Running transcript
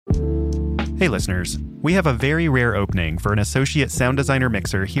Hey listeners, we have a very rare opening for an associate sound designer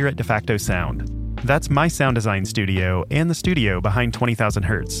mixer here at De Facto Sound. That's my sound design studio and the studio behind 20,000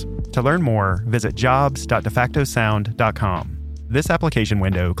 Hertz. To learn more, visit jobs.defactosound.com. This application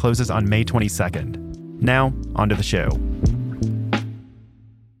window closes on May 22nd. Now, onto the show.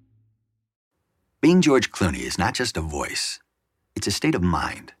 Being George Clooney is not just a voice. It's a state of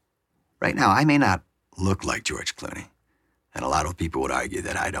mind. Right now, I may not look like George Clooney, and a lot of people would argue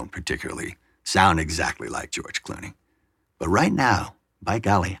that I don't particularly sound exactly like George Clooney. But right now, by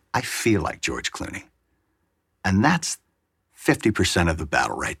golly, I feel like George Clooney. And that's 50% of the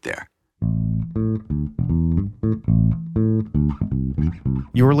battle right there.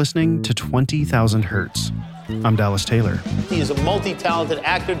 You're listening to 20,000 Hertz. I'm Dallas Taylor. He is a multi-talented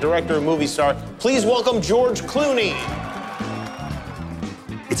actor, director, and movie star. Please welcome George Clooney.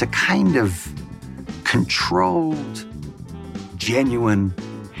 It's a kind of controlled, genuine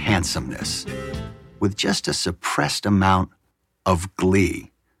handsomeness with just a suppressed amount of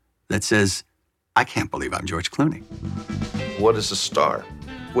glee that says, I can't believe I'm George Clooney. What is a star?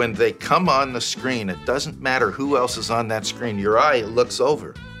 When they come on the screen, it doesn't matter who else is on that screen. Your eye looks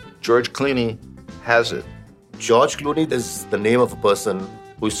over. George Clooney has it. George Clooney is the name of a person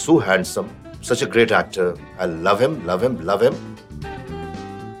who is so handsome, such a great actor. I love him, love him, love him.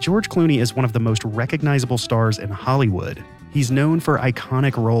 George Clooney is one of the most recognizable stars in Hollywood. He's known for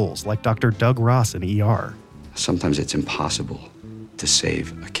iconic roles like Dr. Doug Ross in ER. Sometimes it's impossible to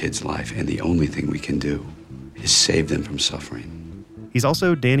save a kid's life, and the only thing we can do is save them from suffering. He's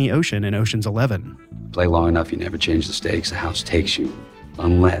also Danny Ocean in Ocean's 11. Play long enough, you never change the stakes, the house takes you.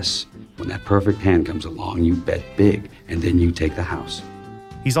 Unless, when that perfect hand comes along, you bet big, and then you take the house.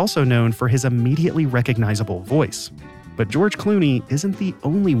 He's also known for his immediately recognizable voice. But George Clooney isn't the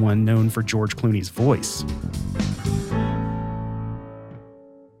only one known for George Clooney's voice.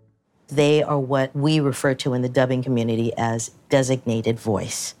 They are what we refer to in the dubbing community as designated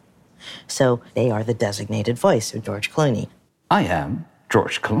voice. So they are the designated voice of George Clooney. I am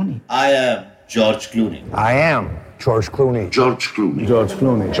George Clooney. I am George Clooney. I am George Clooney. George Clooney. George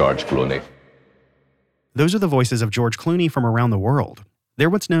Clooney. George Clooney. Those are the voices of George Clooney from around the world. They're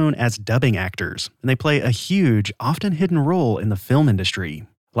what's known as dubbing actors, and they play a huge, often hidden role in the film industry.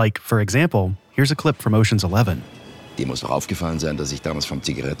 Like, for example, here's a clip from Ocean's 11. Dir muss doch aufgefallen sein, dass ich damals vom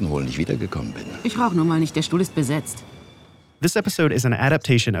Zigarettenholen nicht wiedergekommen bin. Ich rauche nur mal nicht, der Stuhl ist besetzt. This episode is an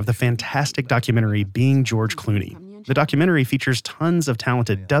adaptation of the fantastic documentary Being George Clooney. The documentary features tons of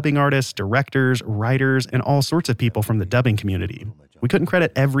talented dubbing artists, directors, writers, and all sorts of people from the dubbing community. We couldn't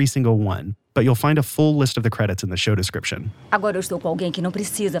credit every single one, but you'll find a full list of the credits in the show description. Agora eu estou com alguém que não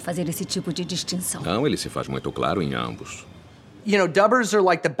precisa fazer esse tipo de distinção. Não, ele se faz muito claro em ambos. You know, dubbers are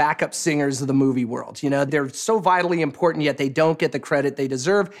like the backup singers of the movie world. You know, they're so vitally important, yet they don't get the credit they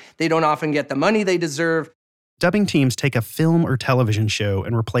deserve. They don't often get the money they deserve. Dubbing teams take a film or television show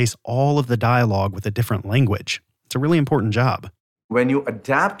and replace all of the dialogue with a different language. It's a really important job. When you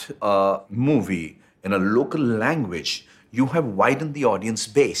adapt a movie in a local language, you have widened the audience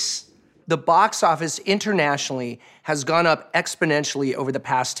base. The box office internationally has gone up exponentially over the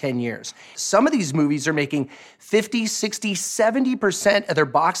past 10 years. Some of these movies are making 50, 60, 70% of their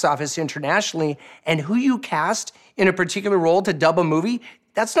box office internationally, and who you cast in a particular role to dub a movie,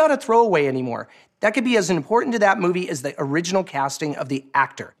 that's not a throwaway anymore. That could be as important to that movie as the original casting of the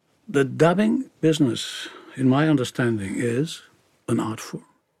actor. The dubbing business, in my understanding, is an art form.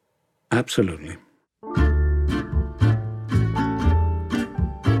 Absolutely.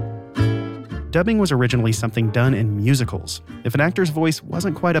 Dubbing was originally something done in musicals. If an actor's voice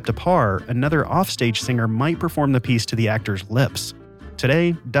wasn't quite up to par, another offstage singer might perform the piece to the actor's lips.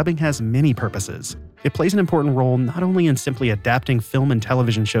 Today, dubbing has many purposes. It plays an important role not only in simply adapting film and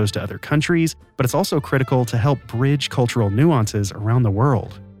television shows to other countries, but it's also critical to help bridge cultural nuances around the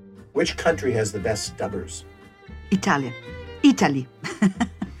world. Which country has the best dubbers? Italy. Italy.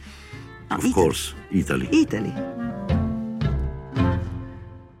 Of course, Italy. Italy.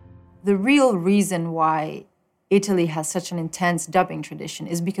 The real reason why Italy has such an intense dubbing tradition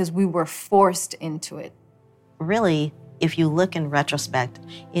is because we were forced into it. Really, if you look in retrospect,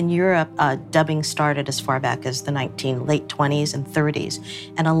 in Europe, dubbing started as far back as the late 20s and 30s.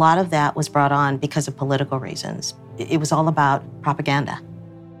 And a lot of that was brought on because of political reasons. It was all about propaganda.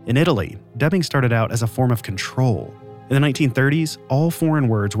 In Italy, dubbing started out as a form of control. In the 1930s, all foreign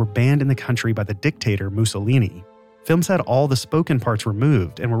words were banned in the country by the dictator Mussolini. Films had all the spoken parts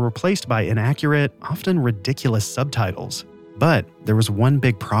removed and were replaced by inaccurate, often ridiculous subtitles. But there was one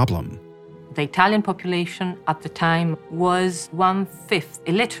big problem. The Italian population at the time was 1/5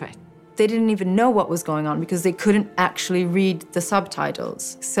 illiterate. they didn't even know what was going on because they couldn't actually read the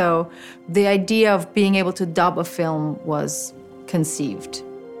subtitles. So the idea of being able to dub a film was conceived.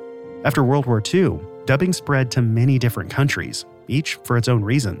 After World War II, dubbing spread to many different countries, each for its own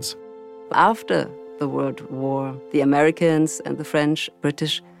reasons. After the World War, the Americans and the French,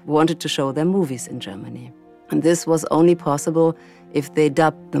 British wanted to show their movies in Germany. And this was only possible if they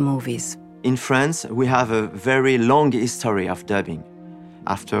dubbed the movies. In France, we have a very long history of dubbing.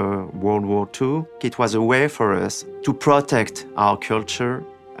 After World War II, it was a way for us to protect our culture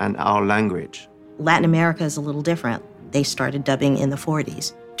and our language. Latin America is a little different. They started dubbing in the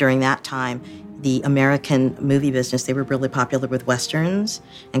 40s. During that time, the American movie business, they were really popular with Westerns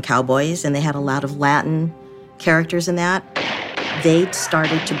and cowboys, and they had a lot of Latin characters in that. They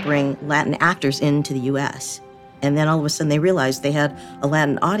started to bring Latin actors into the US. And then all of a sudden they realized they had a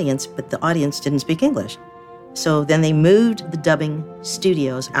Latin audience, but the audience didn't speak English. So then they moved the dubbing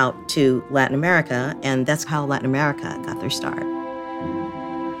studios out to Latin America, and that's how Latin America got their start.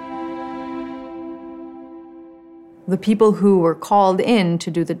 The people who were called in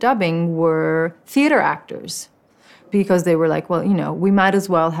to do the dubbing were theater actors because they were like, well, you know, we might as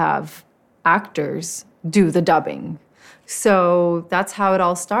well have actors do the dubbing. So that's how it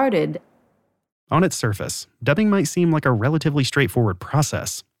all started. On its surface, dubbing might seem like a relatively straightforward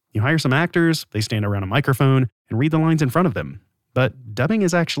process. You hire some actors, they stand around a microphone, and read the lines in front of them. But dubbing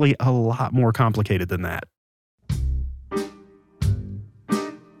is actually a lot more complicated than that.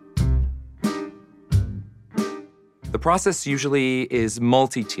 The process usually is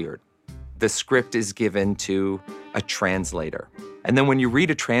multi-tiered. The script is given to a translator. And then when you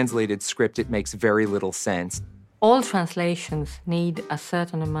read a translated script, it makes very little sense. All translations need a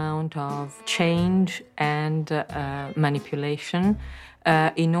certain amount of change and manipulation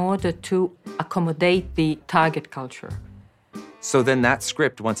in order to accommodate the target culture. So then that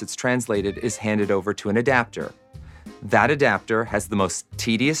script, once it's translated, is handed over to an adapter. That adapter has the most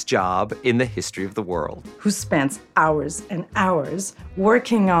tedious job in the history of the world. Who spends hours and hours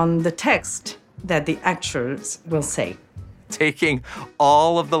working on the text that the actors will say. Taking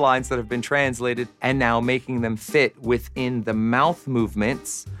all of the lines that have been translated and now making them fit within the mouth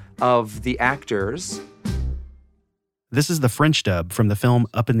movements of the actors. This is the French dub from the film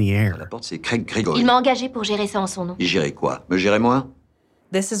Up in the Air. Il m'a engagé pour gérer ça en son nom. Gérer quoi? Me gérer moi?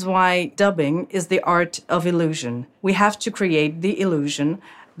 This is why dubbing is the art of illusion. We have to create the illusion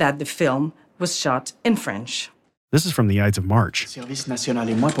that the film was shot in French. This is from The Ides of March. Le service national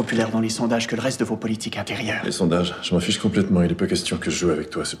est moins populaire dans les sondages que le reste de vos politiques intérieures. Les sondages, je m'en fiche complètement. Il n'est pas question que je joue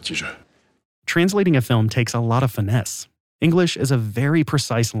avec toi, ce petit jeu. Translating a film takes a lot of finesse. English is a very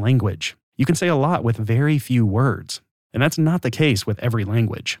precise language. You can say a lot with very few words. And that's not the case with every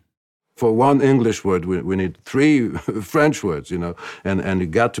language. For one English word, we need 3 French words, you know, and it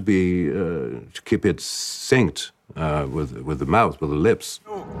got to be, to keep it synced with the mouth, with the lips.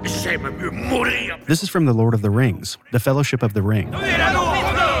 This is from The Lord of the Rings, The Fellowship of the Ring.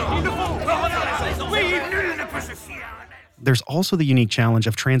 There's also the unique challenge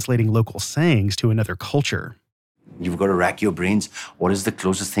of translating local sayings to another culture. You've got to rack your brains. What is the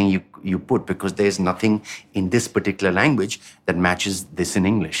closest thing you put? Because there's nothing in this particular language that matches this in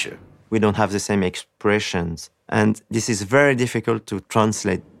English. We don't have the same expressions, and this is very difficult to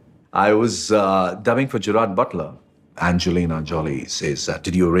translate. I was dubbing for Gerard Butler. Angelina Jolie says,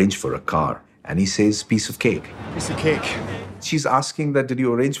 did you arrange for a car? And he says, piece of cake. Piece of cake. She's asking that, did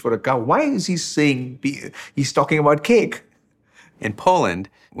you arrange for a car? Why is he saying, he's talking about cake? In Poland,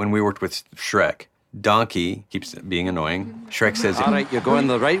 when we worked with Shrek, Donkey keeps being annoying. Shrek says, all right, you're going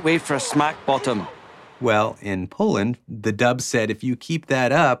the right way for a smack bottom. Well, in Poland, the dub said, if you keep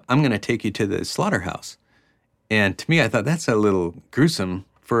that up, I'm going to take you to the slaughterhouse. And to me, I thought that's a little gruesome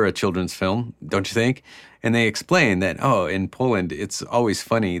for a children's film, don't you think? And they explained that, in Poland, it's always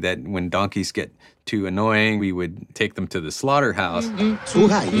funny that when donkeys get too annoying, we would take them to the slaughterhouse.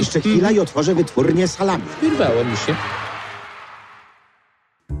 Słuchaj, jeszcze chwila i otworzę wytwórnię salami. Wyrwało mi się.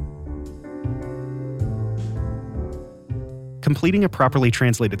 Completing a properly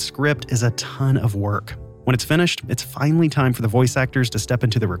translated script is a ton of work. When it's finished, it's finally time for the voice actors to step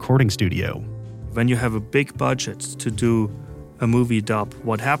into the recording studio. When you have a big budget to do a movie dub,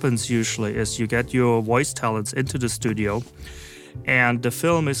 what happens usually is you get your voice talents into the studio and the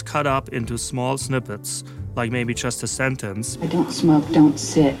film is cut up into small snippets, like maybe just a sentence. I don't smoke, don't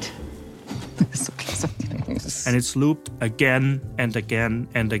sit. And it's looped again and again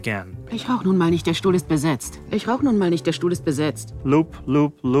and again. Ich rauch nun mal nicht, der Stuhl ist besetzt. Ich rauch nun mal nicht, der Stuhl ist besetzt. Loop,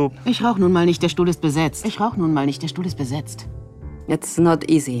 loop, loop. Ich rauch nun mal nicht, der Stuhl ist besetzt. Ich rauch nun mal nicht, der Stuhl ist besetzt. It's not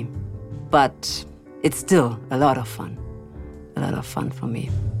easy, but it's still a lot of fun. A lot of fun for me.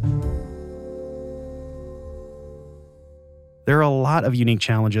 There are a lot of unique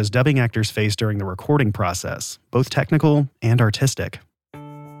challenges dubbing actors face during the recording process, both technical and artistic.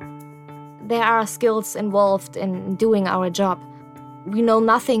 There are skills involved in doing our job. We know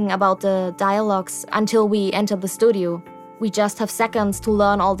nothing about the dialogues until we enter the studio. We just have seconds to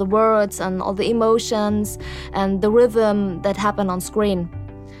learn all the words and all the emotions and the rhythm that happen on screen.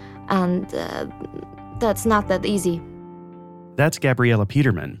 And that's not that easy. That's Gabriela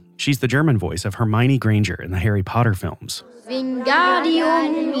Petermann. She's the German voice of Hermione Granger in the Harry Potter films.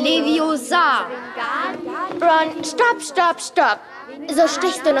 Wingardium Leviosa. Ron, stopp. So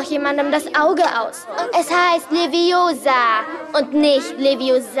stichst du noch jemandem das Auge aus. Es heißt Leviosa und nicht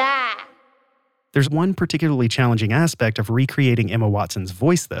Leviosa. There's one particularly challenging aspect of recreating Emma Watson's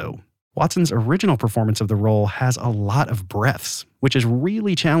voice, though. Watson's original performance of the role has a lot of breaths, which is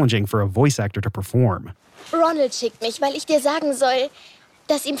really challenging for a voice actor to perform. Ronald schickt mich, weil ich dir sagen soll,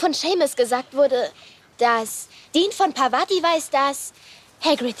 dass ihm von Seamus gesagt wurde, dass Dean von Parvati weiß, dass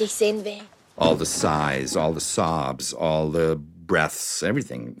Hagrid dich sehen will. All the sighs, all the sobs, all the breaths,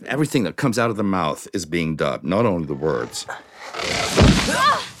 everything that comes out of the mouth is being dubbed, not only the words.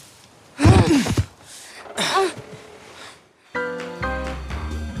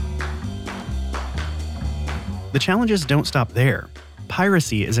 The challenges don't stop there.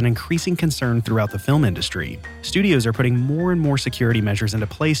 Piracy is an increasing concern throughout the film industry. Studios are putting more and more security measures into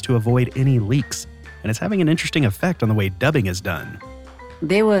place to avoid any leaks, and it's having an interesting effect on the way dubbing is done.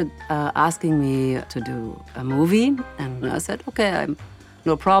 They were asking me to do a movie, and I said, okay,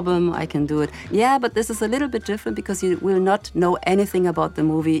 no problem, I can do it. Yeah, but this is a little bit different because you will not know anything about the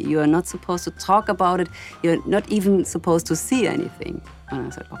movie. You are not supposed to talk about it. You're not even supposed to see anything. And I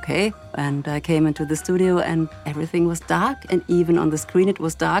said, okay. And I came into the studio and everything was dark. And even on the screen it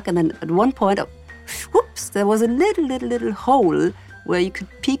was dark. And then at one point, whoops, there was a little hole where you could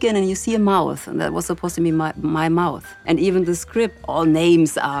peek in and you see a mouth. And that was supposed to be my mouth. And even the script, all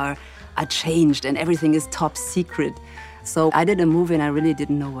names are changed and everything is top secret. So I did a movie and I really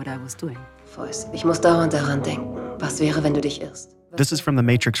didn't know what I was doing. Ich muss dauernd daran denken. Was wäre, wenn du dich irrst? This is from The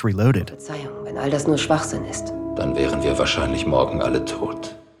Matrix Reloaded. Verzeihung, wenn all das nur Schwachsinn ist. Dann wären wir wahrscheinlich morgen alle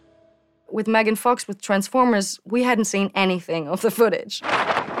tot. With Megan Fox, with Transformers, we hadn't seen anything of the footage.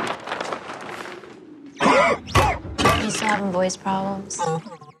 You still having voice problems?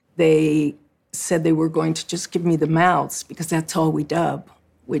 They said they were going to just give me the mouths because that's all we dub,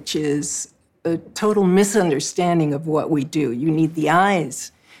 which is a total misunderstanding of what we do. You need the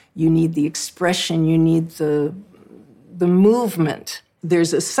eyes, you need the expression, you need the movement.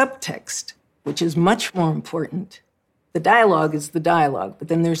 There's a subtext, which is much more important. The dialogue is the dialogue, but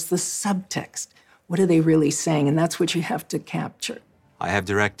then there's the subtext. What are they really saying? And that's what you have to capture. I have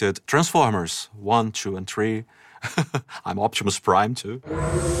directed Transformers 1, 2, and 3. I'm Optimus Prime, too.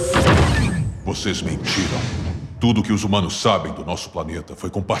 Vocês mentiram. Tudo que os humanos sabem do nosso planeta foi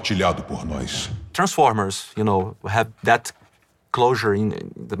compartilhado por nós. Transformers, have that closure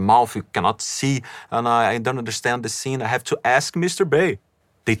in the mouth you cannot see, and I don't understand the scene. I have to ask Mr. Bay.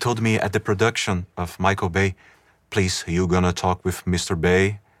 They told me at the production of Michael Bay, please, you're gonna talk with Mr.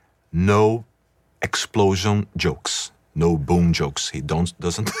 Bay. No explosion jokes, no boom jokes. He doesn't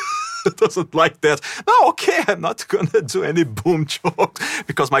doesn't like that. No, okay, I'm not gonna do any boom jokes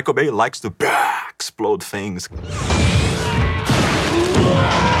because Michael Bay likes to explode things.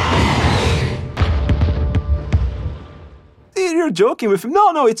 You're joking with him?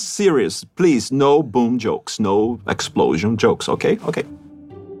 No, it's serious. Please, no boom jokes, no explosion jokes, okay? Okay.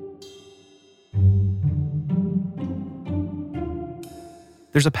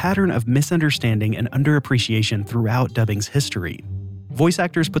 There's a pattern of misunderstanding and underappreciation throughout dubbing's history. Voice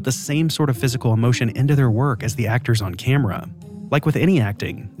actors put the same sort of physical emotion into their work as the actors on camera. Like with any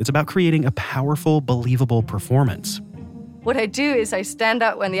acting, it's about creating a powerful, believable performance. What I do is I stand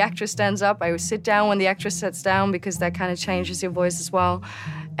up when the actress stands up. I sit down when the actress sits down because that kind of changes your voice as well.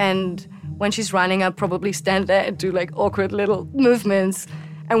 And when she's running, I'll probably stand there and do like awkward little movements.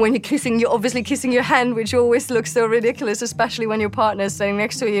 And when you're kissing, you're obviously kissing your hand, which always looks so ridiculous, especially when your partner's sitting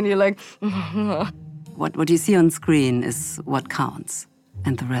next to you and you're like... What you see on screen is what counts.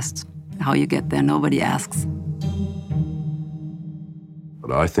 And the rest, how you get there, nobody asks.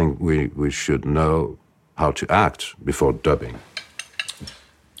 But I think we should know how to act before dubbing.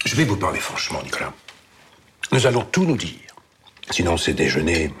 Je vais vous parler franchement, Nicolas. Nous allons tout nous dire. Sinon, ces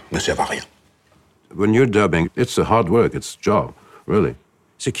déjeuners ne servent à rien. When you're dubbing, it's a hard work, it's a job, really.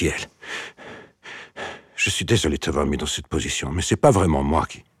 C'est qui elle? Je suis désolé de t'avoir mis dans cette position, mais c'est pas vraiment moi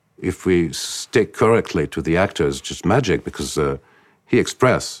qui... If we stick correctly to the actor, it's just magic because he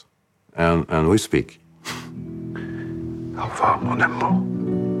expresses and we speak. Au revoir, mon amour.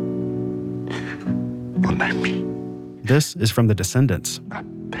 Mon ami. This is from The Descendants.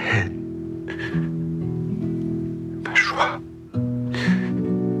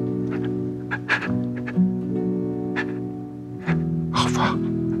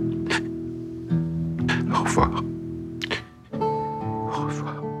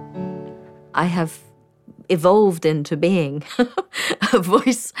 I have evolved into being a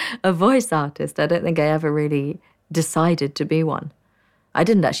voice artist. I don't think I ever really decided to be one. I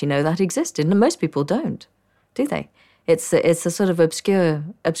didn't actually know that existed, and most people don't, do they? It's a sort of obscure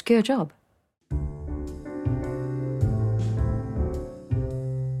job.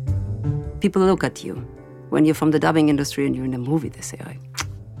 People look at you when you're from the dubbing industry and you're in a movie. They say,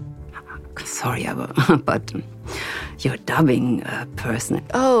 sorry, but you're a dubbing person.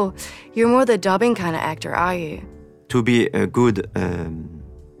 Oh, you're more the dubbing kind of actor, are you? To be a good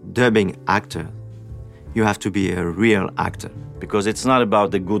dubbing actor, you have to be a real actor. Because it's not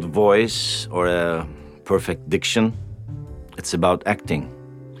about a good voice or a perfect diction. It's about acting.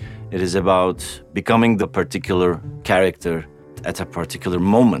 It is about becoming the particular character at a particular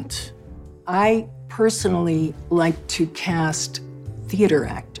moment. I personally like to cast theater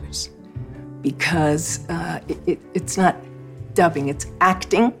actors because it's not dubbing, it's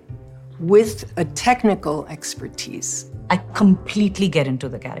acting with a technical expertise. I completely get into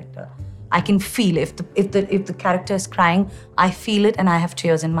the character. I can feel if the character is crying, I feel it and I have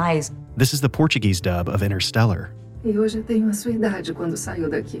tears in my eyes. This is the Portuguese dub of Interstellar. People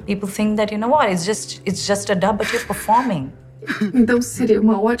think that, you know what, it's just a dub, but you're performing. Então seria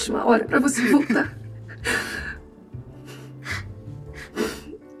uma ótima hora para você voltar.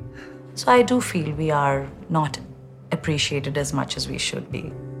 So I do feel we are not appreciated as much as we should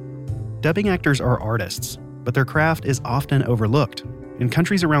be. Dubbing actors are artists, but their craft is often overlooked. In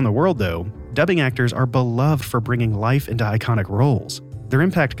countries around the world, though, dubbing actors are beloved for bringing life into iconic roles. Their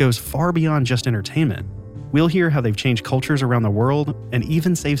impact goes far beyond just entertainment. We'll hear how they've changed cultures around the world and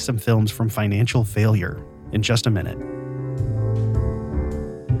even saved some films from financial failure in just a minute.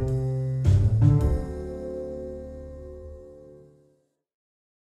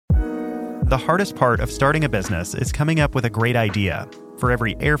 The hardest part of starting a business is coming up with a great idea. For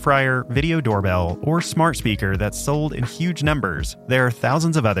every air fryer, video doorbell, or smart speaker that's sold in huge numbers, there are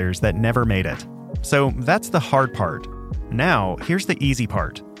thousands of others that never made it. So that's the hard part. Now, here's the easy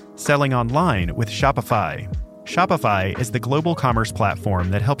part: selling online with Shopify. Shopify is the global commerce platform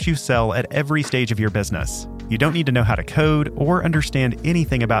that helps you sell at every stage of your business. You don't need to know how to code or understand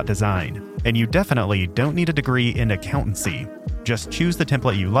anything about design. And you definitely don't need a degree in accountancy. Just choose the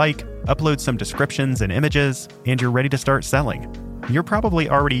template you like, upload some descriptions and images, and you're ready to start selling. You're probably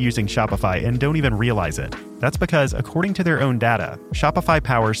already using Shopify and don't even realize it. That's because, according to their own data, Shopify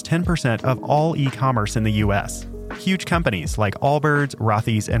powers 10% of all e-commerce in the US. Huge companies like Allbirds,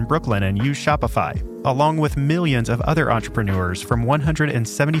 Rothy's, and Brooklinen use Shopify, along with millions of other entrepreneurs from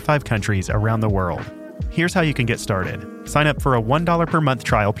 175 countries around the world. Here's how you can get started. Sign up for a $1 per month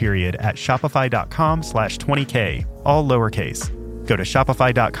trial period at shopify.com/20K, all lowercase. Go to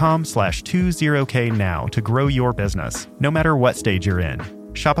shopify.com/20K now to grow your business, no matter what stage you're in.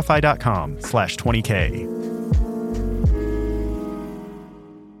 Shopify.com/20K.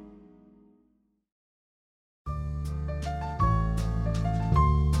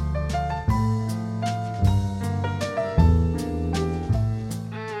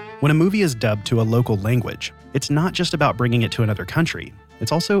 When a movie is dubbed to a local language, it's not just about bringing it to another country.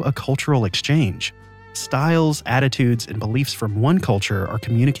 It's also a cultural exchange. Styles, attitudes, and beliefs from one culture are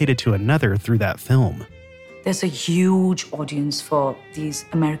communicated to another through that film. There's a huge audience for these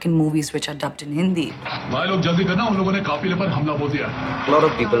American movies which are dubbed in Hindi. A lot of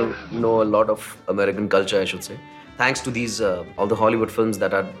people know a lot of American culture, I should say, thanks to these all the Hollywood films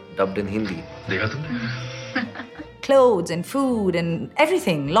that are dubbed in Hindi. Clothes and food and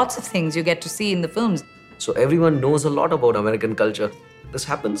everything, lots of things you get to see in the films. So everyone knows a lot about American culture. This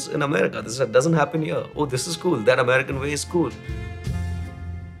happens in America. This doesn't happen here. Oh, this is cool. That American way is cool.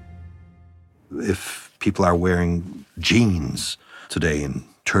 If people are wearing jeans today in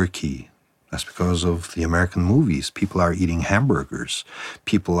Turkey, that's because of the American movies. People are eating hamburgers.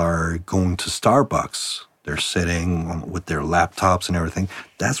 People are going to Starbucks. They're sitting with their laptops and everything.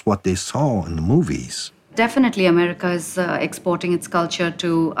 That's what they saw in the movies. Definitely, America is exporting its culture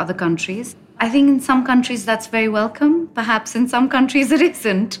to other countries. I think in some countries that's very welcome. Perhaps in some countries it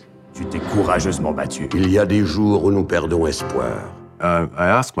isn't. Tu t'es courageusement battu. Il y a des jours où nous perdons espoir. I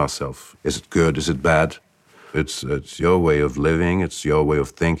ask myself, is it good, is it bad? It's your way of living, it's your way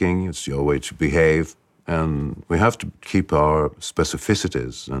of thinking, it's your way to behave. And we have to keep our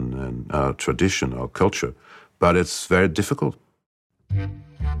specificities and our tradition, our culture. But it's very difficult.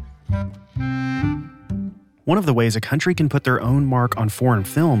 One of the ways a country can put their own mark on foreign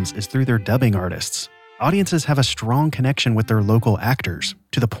films is through their dubbing artists. Audiences have a strong connection with their local actors,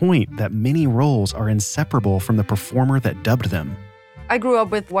 to the point that many roles are inseparable from the performer that dubbed them. I grew up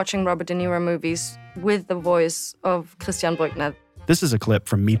with watching Robert De Niro movies with the voice of Christian Brückner. This is a clip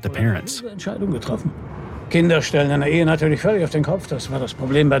from Meet the Parents. Entscheidung getroffen. Kinder stellen eine Ehe natürlich völlig auf den Kopf. Das war das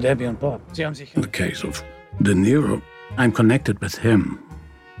Problem bei Debbie und Bob. Sie haben sich... In the case of De Niro, I'm connected with him.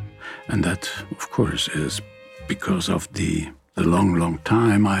 And that, of course, is because of the long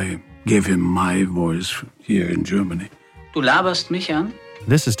time I gave him my voice here in Germany. Du laberst mich an?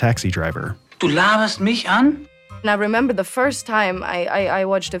 This is Taxi Driver. Du laberst mich an? And I remember the first time I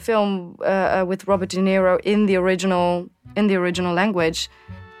watched a film with Robert De Niro in the original language.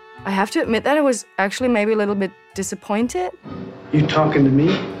 I have to admit that I was actually maybe a little bit disappointed. You talking to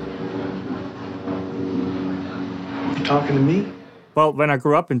me? You talking to me? Well, when I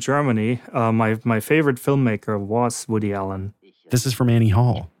grew up in Germany, my favorite filmmaker was Woody Allen. This is from Annie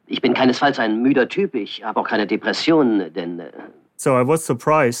Hall. Ich bin keinesfalls ein müder Typ, ich habe auch keine Depression, denn... So I was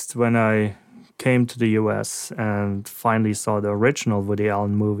surprised when I came to the US and finally saw the original Woody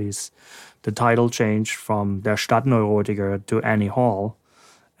Allen movies. The title changed from Der Stadtneurotiker to Annie Hall.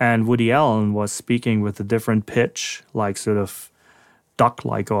 And Woody Allen was speaking with a different pitch, like sort of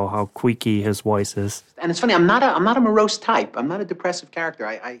duck-like, or how squeaky his voice is. And it's funny, I'm not a morose type. I'm not a depressive character.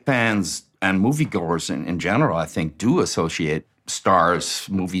 Fans and moviegoers in general, I think, do associate stars,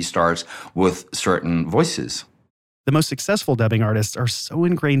 movie stars, with certain voices. The most successful dubbing artists are so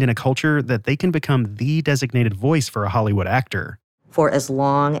ingrained in a culture that they can become the designated voice for a Hollywood actor. For as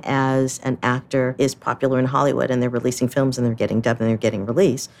long as an actor is popular in Hollywood and they're releasing films and they're getting dubbed and they're getting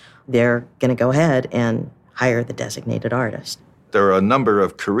released, they're going to go ahead and hire the designated artist. There are a number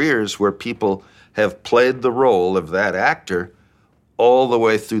of careers where people have played the role of that actor all the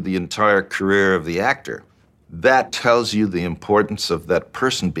way through the entire career of the actor. That tells you the importance of that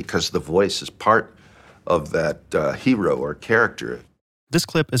person because the voice is part of that hero or character. This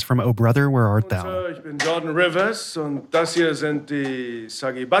clip is from Oh Brother, Where Art Thou? Ich bin Jordan Rivers und das hier sind die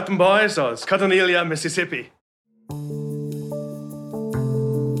Saggy Button Boys aus Cottonelia, Mississippi.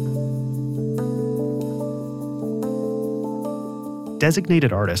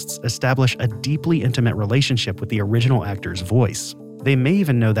 Designated artists establish a deeply intimate relationship with the original actor's voice. They may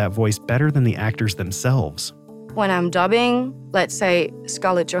even know that voice better than the actors themselves. When I'm dubbing, let's say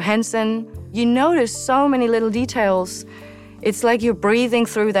Scarlett Johansson, you notice so many little details. It's like you're breathing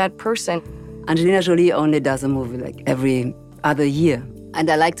through that person. Angelina Jolie only does a movie like every other year. And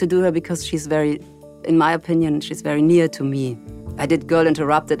I like to do her because she's very, in my opinion, she's very near to me. I did Girl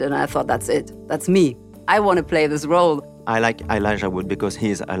Interrupted and I thought, that's it. That's me. I want to play this role. I like Elijah Wood because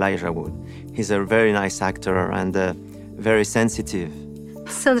he's Elijah Wood. He's a very nice actor and very sensitive.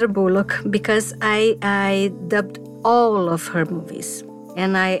 Sandra Bullock, because I dubbed all of her movies.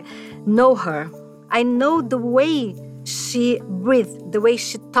 And I know her. I know the way she breathes, the way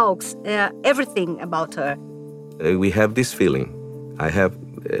she talks, everything about her. We have this feeling. I have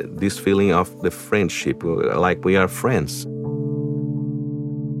this feeling of the friendship, like we are friends.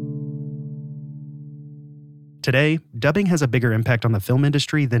 Today, dubbing has a bigger impact on the film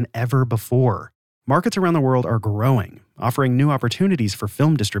industry than ever before. Markets around the world are growing, offering new opportunities for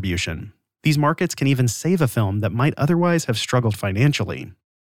film distribution. These markets can even save a film that might otherwise have struggled financially.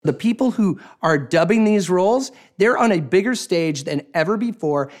 The people who are dubbing these roles, they're on a bigger stage than ever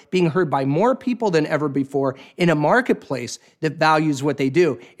before, being heard by more people than ever before in a marketplace that values what they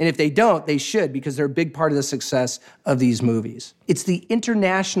do. And if they don't, they should, because they're a big part of the success of these movies. It's the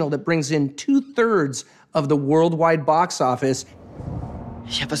international that brings in 2/3 of the worldwide box office.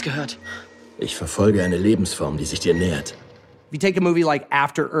 Ich habe was gehört. Ich verfolge eine Lebensform, die sich dir nähert. If you take a movie like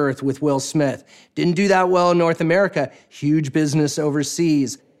After Earth with Will Smith, didn't do that well in North America, huge business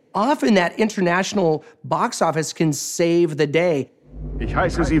overseas. Often that international box office can save the day. Ich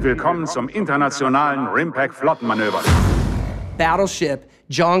heiße Sie willkommen zum internationalen Rimpack-Flottenmanöver. Battleship,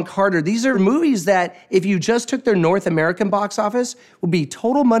 John Carter, these are movies that if you just took their North American box office would be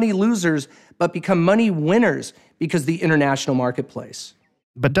total money losers, but become money winners because of the international marketplace.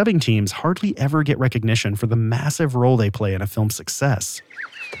 But dubbing teams hardly ever get recognition for the massive role they play in a film's success.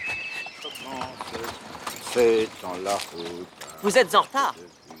 Vous êtes en retard.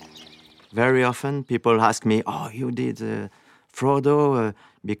 Very often, people ask me, oh, you did Frodo,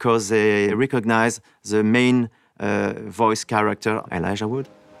 because they recognize the main voice character, Elijah Wood.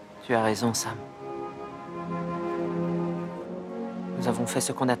 Tu as raison, Sam. Nous avons fait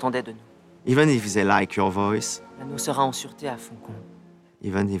ce qu'on attendait de nous. Even if they like your voice, Nous sera en sûreté à Foncon.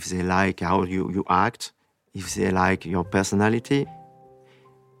 even if they like how you act, if they like your personality,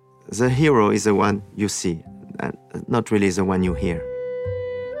 The hero is the one you see, and not really the one you hear.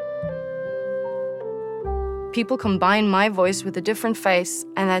 People combine my voice with a different face,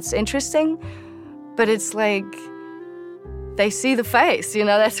 and that's interesting, but it's like they see the face,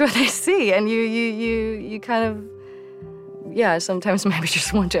 that's what they see, and you kind of, sometimes maybe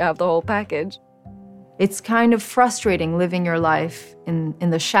just want to have the whole package. It's kind of frustrating living your life in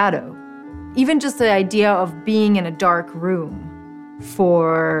the shadow. Even just the idea of being in a dark room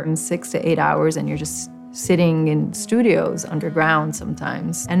for 6 to 8 hours and you're just sitting in studios underground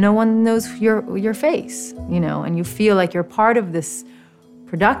sometimes and no one knows your face, and you feel like you're part of this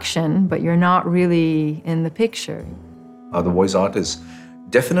production, but you're not really in the picture. The voice artist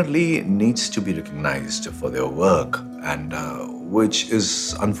definitely needs to be recognized for their work, and which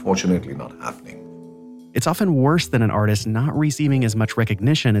is unfortunately not happening. It's often worse than an artist not receiving as much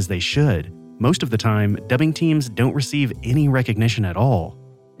recognition as they should. Most of the time, dubbing teams don't receive any recognition at all.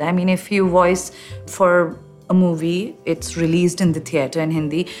 I mean, if you voice for a movie, it's released in the theater in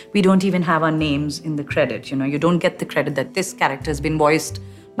Hindi, we don't even have our names in the credit. You don't get the credit that this character has been voiced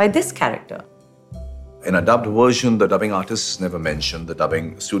by this character. In a dubbed version, the dubbing artist is never mentioned, the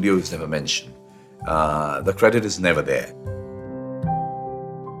dubbing studio is never mentioned. The credit is never there.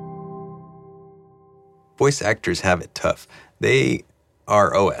 Voice actors have it tough. They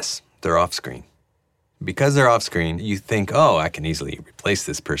are OS. They're off-screen. Because they're off-screen, you think, I can easily replace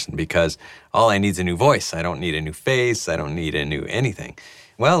this person because all I need is a new voice. I don't need a new face. I don't need a new anything.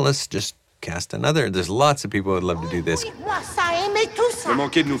 Well, let's just cast another. There's lots of people who would love to do this. T'as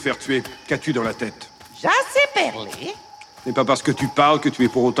manqué de nous faire tuer. Qu'as-tu dans la tête? J'assais parlé. n'est pas parce que tu parles que tu es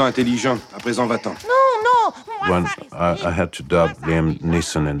pour autant intelligent. À présent, va-t'en. When I had to dub Liam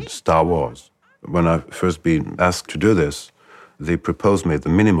Neeson in Star Wars, when I first been asked to do this, they proposed me the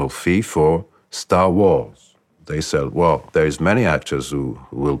minimal fee for Star Wars. They said, well, there's many actors who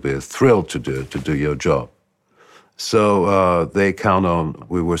will be thrilled to do your job. So they count on,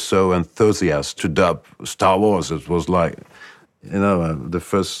 we were so enthusiastic to dub Star Wars. It was like, the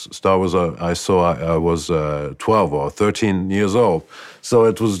first Star Wars I saw, I was 12 or 13 years old. So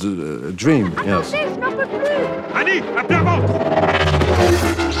it was a dream, yes. Annie, à plat ventre!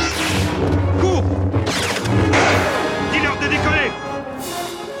 Cours! Dis-leur de décoller!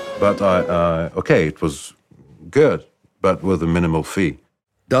 But okay, it was good, but with a minimal fee.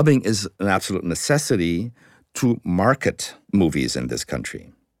 Dubbing is an absolute necessity to market movies in this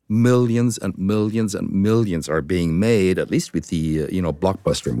country. Millions and millions and millions are being made, at least with the,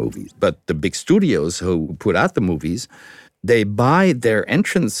 blockbuster movies. But the big studios who put out the movies, they buy their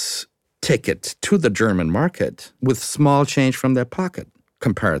entrance ticket to the German market with small change from their pocket,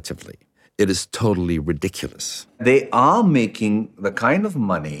 comparatively. It is totally ridiculous. They are making the kind of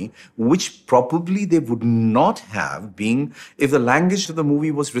money which probably they would not have been if the language of the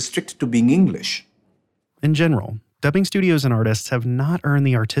movie was restricted to being English. In general, dubbing studios and artists have not earned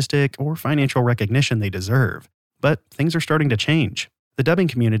the artistic or financial recognition they deserve. But things are starting to change. The dubbing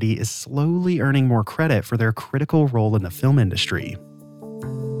community is slowly earning more credit for their critical role in the film industry.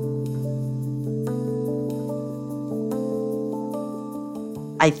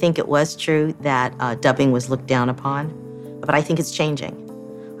 I think it was true that dubbing was looked down upon, but I think it's changing.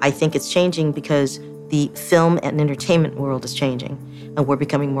 I think it's changing because the film and entertainment world is changing, and we're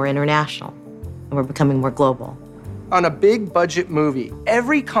becoming more international, and we're becoming more global. On a big budget movie,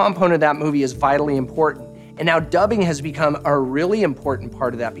 every component of that movie is vitally important. And now dubbing has become a really important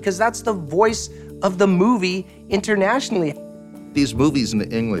part of that because that's the voice of the movie internationally. These movies in the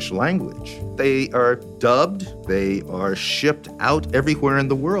English language, they are dubbed, they are shipped out everywhere in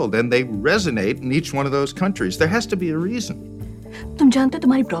the world, and they resonate in each one of those countries. There has to be a reason. तुम जानते हो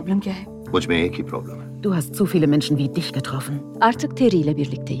तुम्हारी problem क्या है? मुझ में एक ही प्रॉब्लम है. Du hast zu viele Menschen wie dich getroffen. Artık teriyle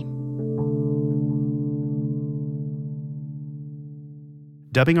birlikteyim.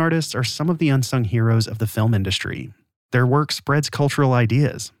 Dubbing artists are some of the unsung heroes of the film industry. Their work spreads cultural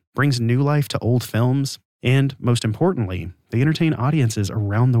ideas, brings new life to old films, and, most importantly, they entertain audiences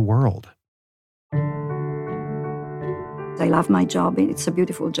around the world. I love my job. It's a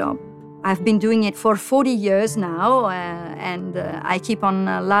beautiful job. I've been doing it for 40 years now, and I keep on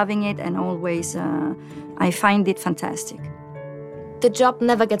loving it, and always I find it fantastic. The job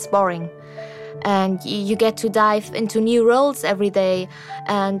never gets boring. And you get to dive into new roles every day,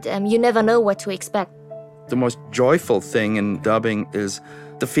 and you never know what to expect. The most joyful thing in dubbing is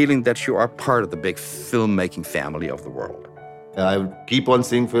the feeling that you are part of the big filmmaking family of the world. I keep on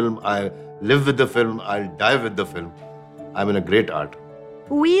seeing film, I live with the film, I'll die with the film. I'm in a great art.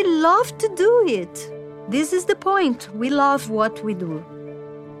 We love to do it. This is the point. We love what we do.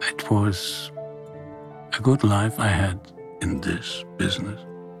 It was a good life I had in this business.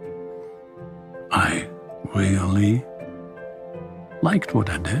 I really liked what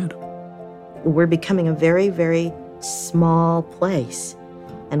I did. We're becoming a very, very small place,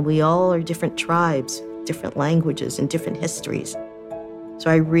 and we all are different tribes, different languages, and different histories. So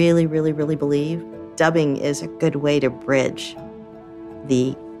I really, really, really believe dubbing is a good way to bridge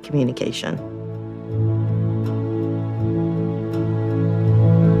the communication.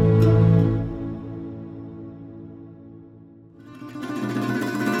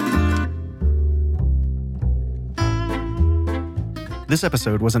 This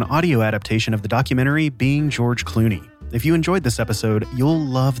episode was an audio adaptation of the documentary Being George Clooney. If you enjoyed this episode, you'll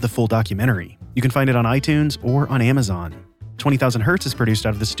love the full documentary. You can find it on iTunes or on Amazon. 20,000 Hertz is produced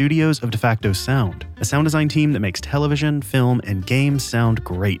out of the studios of De Facto Sound, a sound design team that makes television, film, and games sound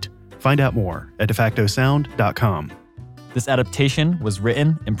great. Find out more at defactosound.com. This adaptation was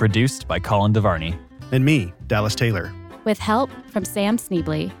written and produced by Colin DeVarney. And me, Dallas Taylor. With help from Sam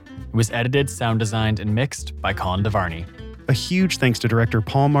Sneebly. It was edited, sound designed, and mixed by Colin DeVarney. A huge thanks to director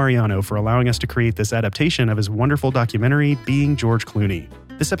Paul Mariano for allowing us to create this adaptation of his wonderful documentary, Being George Clooney.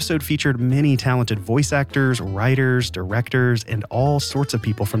 This episode featured many talented voice actors, writers, directors, and all sorts of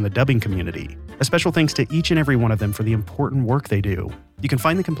people from the dubbing community. A special thanks to each and every one of them for the important work they do. You can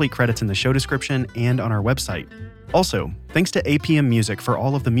find the complete credits in the show description and on our website. Also, thanks to APM Music for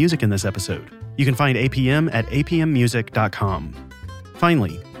all of the music in this episode. You can find APM at apmmusic.com.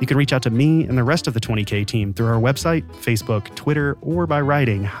 Finally, you can reach out to me and the rest of the 20K team through our website, Facebook, Twitter, or by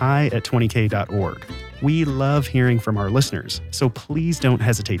writing hi@20k.org. We love hearing from our listeners, so please don't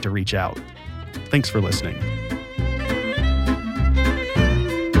hesitate to reach out. Thanks for listening.